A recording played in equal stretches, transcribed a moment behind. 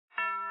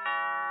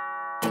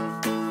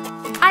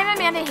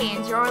Amanda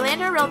Haines, your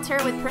Orlando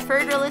Realtor with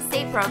Preferred Real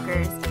Estate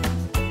Brokers.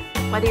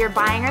 Whether you're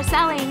buying or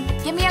selling,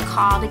 give me a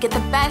call to get the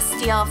best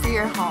deal for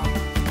your home.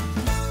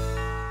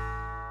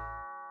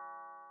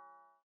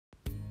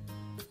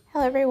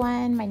 Hello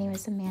everyone, my name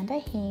is Amanda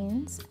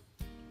Haines.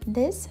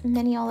 This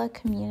Minneola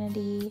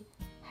community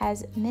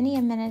has many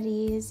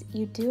amenities.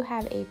 You do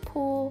have a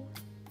pool,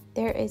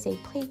 there is a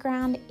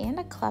playground and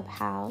a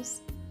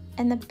clubhouse,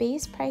 and the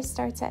base price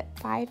starts at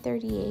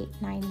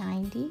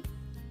 $538,990.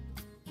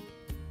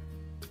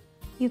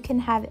 You can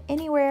have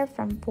anywhere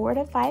from 4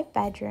 to 5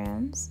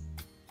 bedrooms.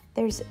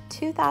 There's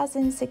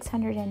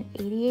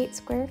 2,688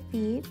 square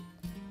feet,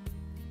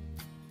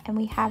 and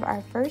we have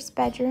our first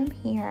bedroom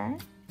here.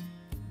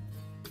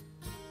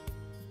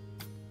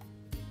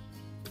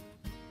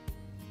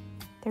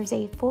 There's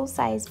a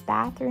full-size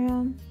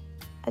bathroom,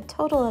 a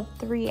total of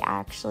 3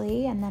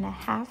 actually, and then a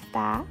half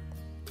bath.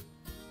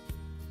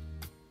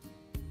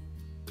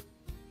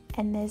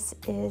 And this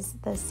is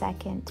the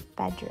second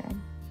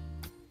bedroom.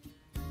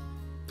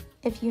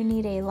 If you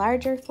need a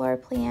larger floor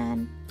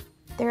plan,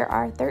 there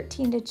are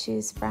 13 to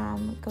choose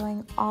from,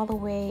 going all the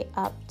way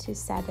up to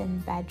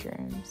 7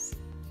 bedrooms.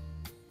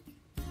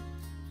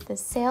 The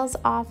sales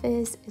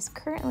office is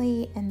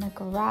currently in the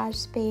garage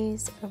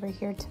space over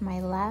here to my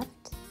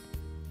left.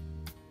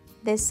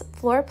 This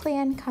floor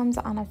plan comes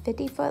on a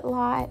 50-foot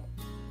lot,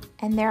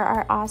 and there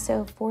are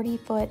also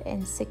 40-foot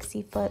and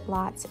 60-foot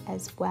lots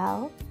as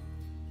well.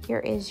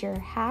 Here is your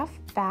half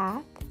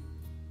bath,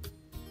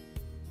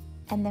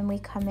 and then we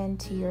come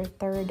into your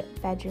third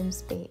bedroom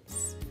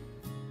space.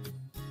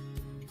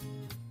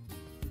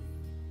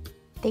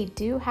 They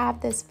do have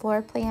this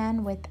floor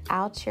plan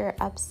without your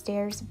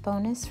upstairs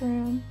bonus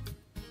room.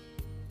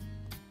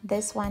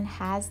 This one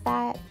has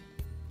that.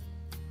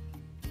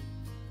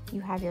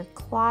 You have your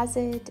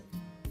closet,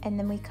 and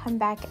then we come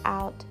back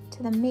out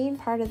to the main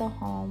part of the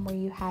home where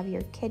you have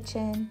your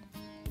kitchen.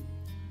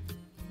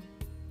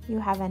 You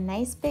have a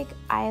nice big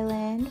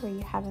island where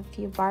you have a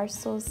few bar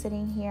stools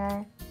sitting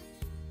here.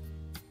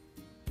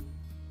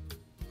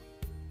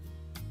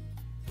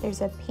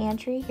 There's a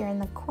pantry here in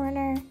the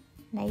corner,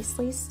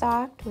 nicely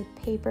stocked with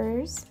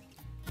papers.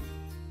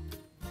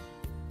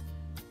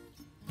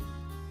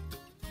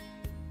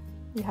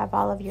 You have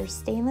all of your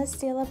stainless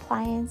steel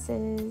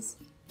appliances.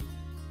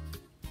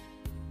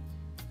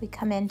 We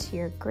come into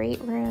your great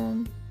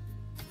room,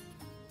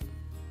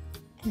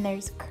 and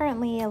there's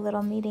currently a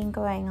little meeting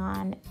going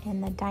on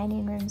in the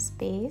dining room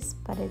space,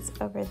 but it's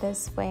over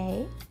this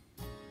way.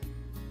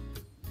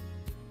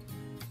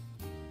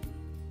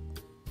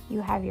 You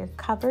have your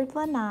covered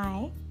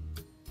lanai.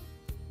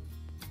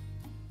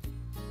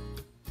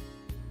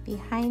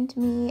 Behind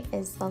me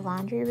is the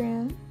laundry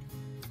room.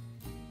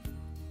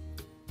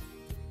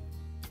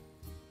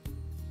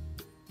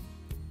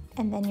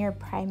 And then your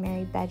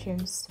primary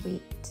bedroom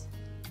suite.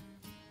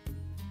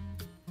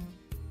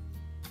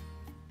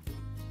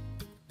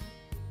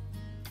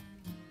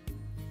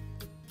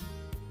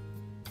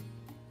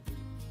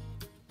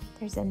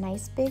 There's a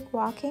nice big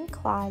walk-in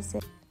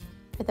closet.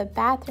 For the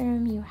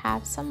bathroom, you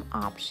have some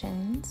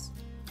options.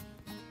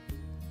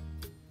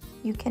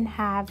 You can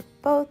have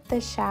both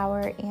the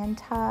shower and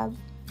tub,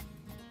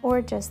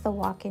 or just the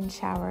walk-in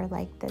shower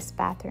like this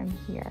bathroom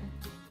here.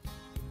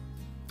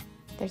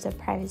 There's a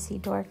privacy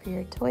door for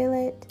your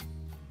toilet,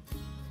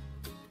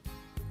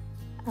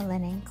 a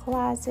linen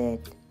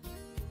closet,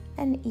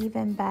 and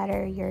even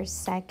better, your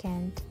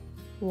second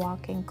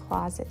walk-in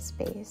closet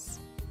space.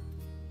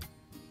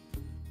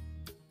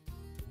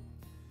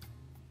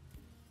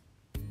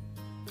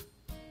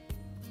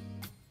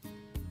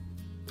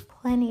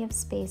 Plenty of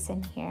space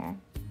in here.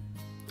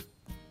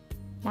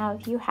 Now,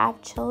 if you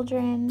have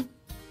children,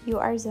 you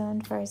are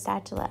zoned for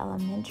Satchela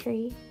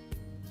Elementary,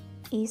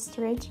 East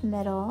Ridge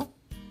Middle,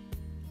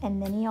 and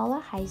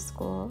Minneola High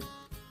School.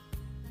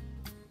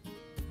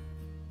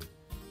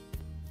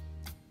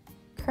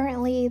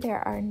 Currently,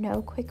 there are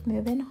no quick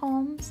move-in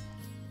homes,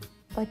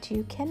 but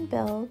you can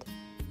build.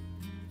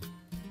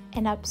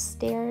 And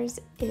upstairs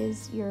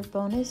is your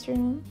bonus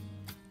room.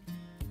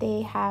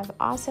 They have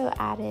also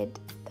added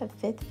the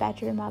 5th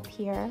bedroom up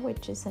here,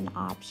 which is an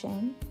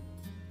option.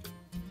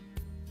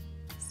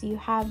 So you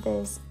have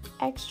this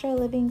extra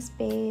living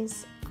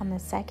space on the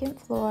 2nd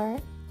floor.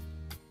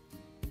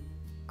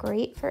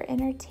 Great for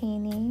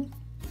entertaining.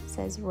 It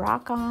says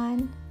rock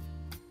on.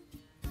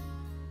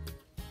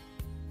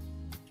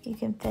 You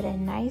can fit a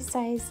nice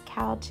sized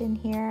couch in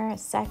here, a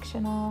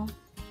sectional.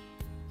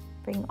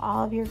 Bring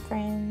all of your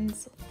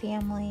friends,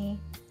 family,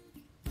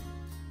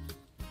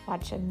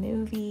 watch a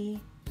movie.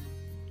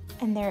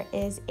 And there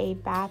is a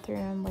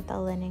bathroom with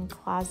a linen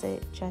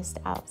closet just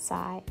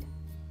outside.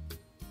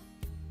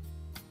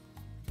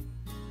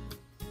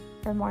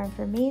 For more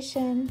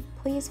information,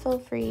 please feel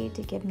free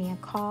to give me a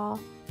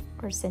call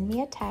or send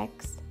me a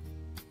text.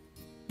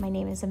 My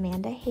name is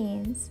Amanda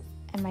Haines,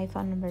 and my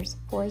phone number is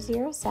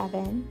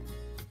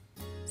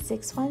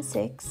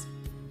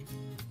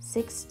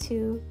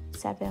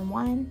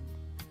 407-616-6271.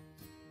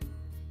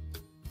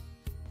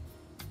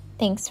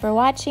 Thanks for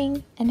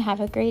watching, and have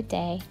a great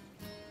day.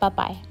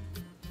 Bye-bye.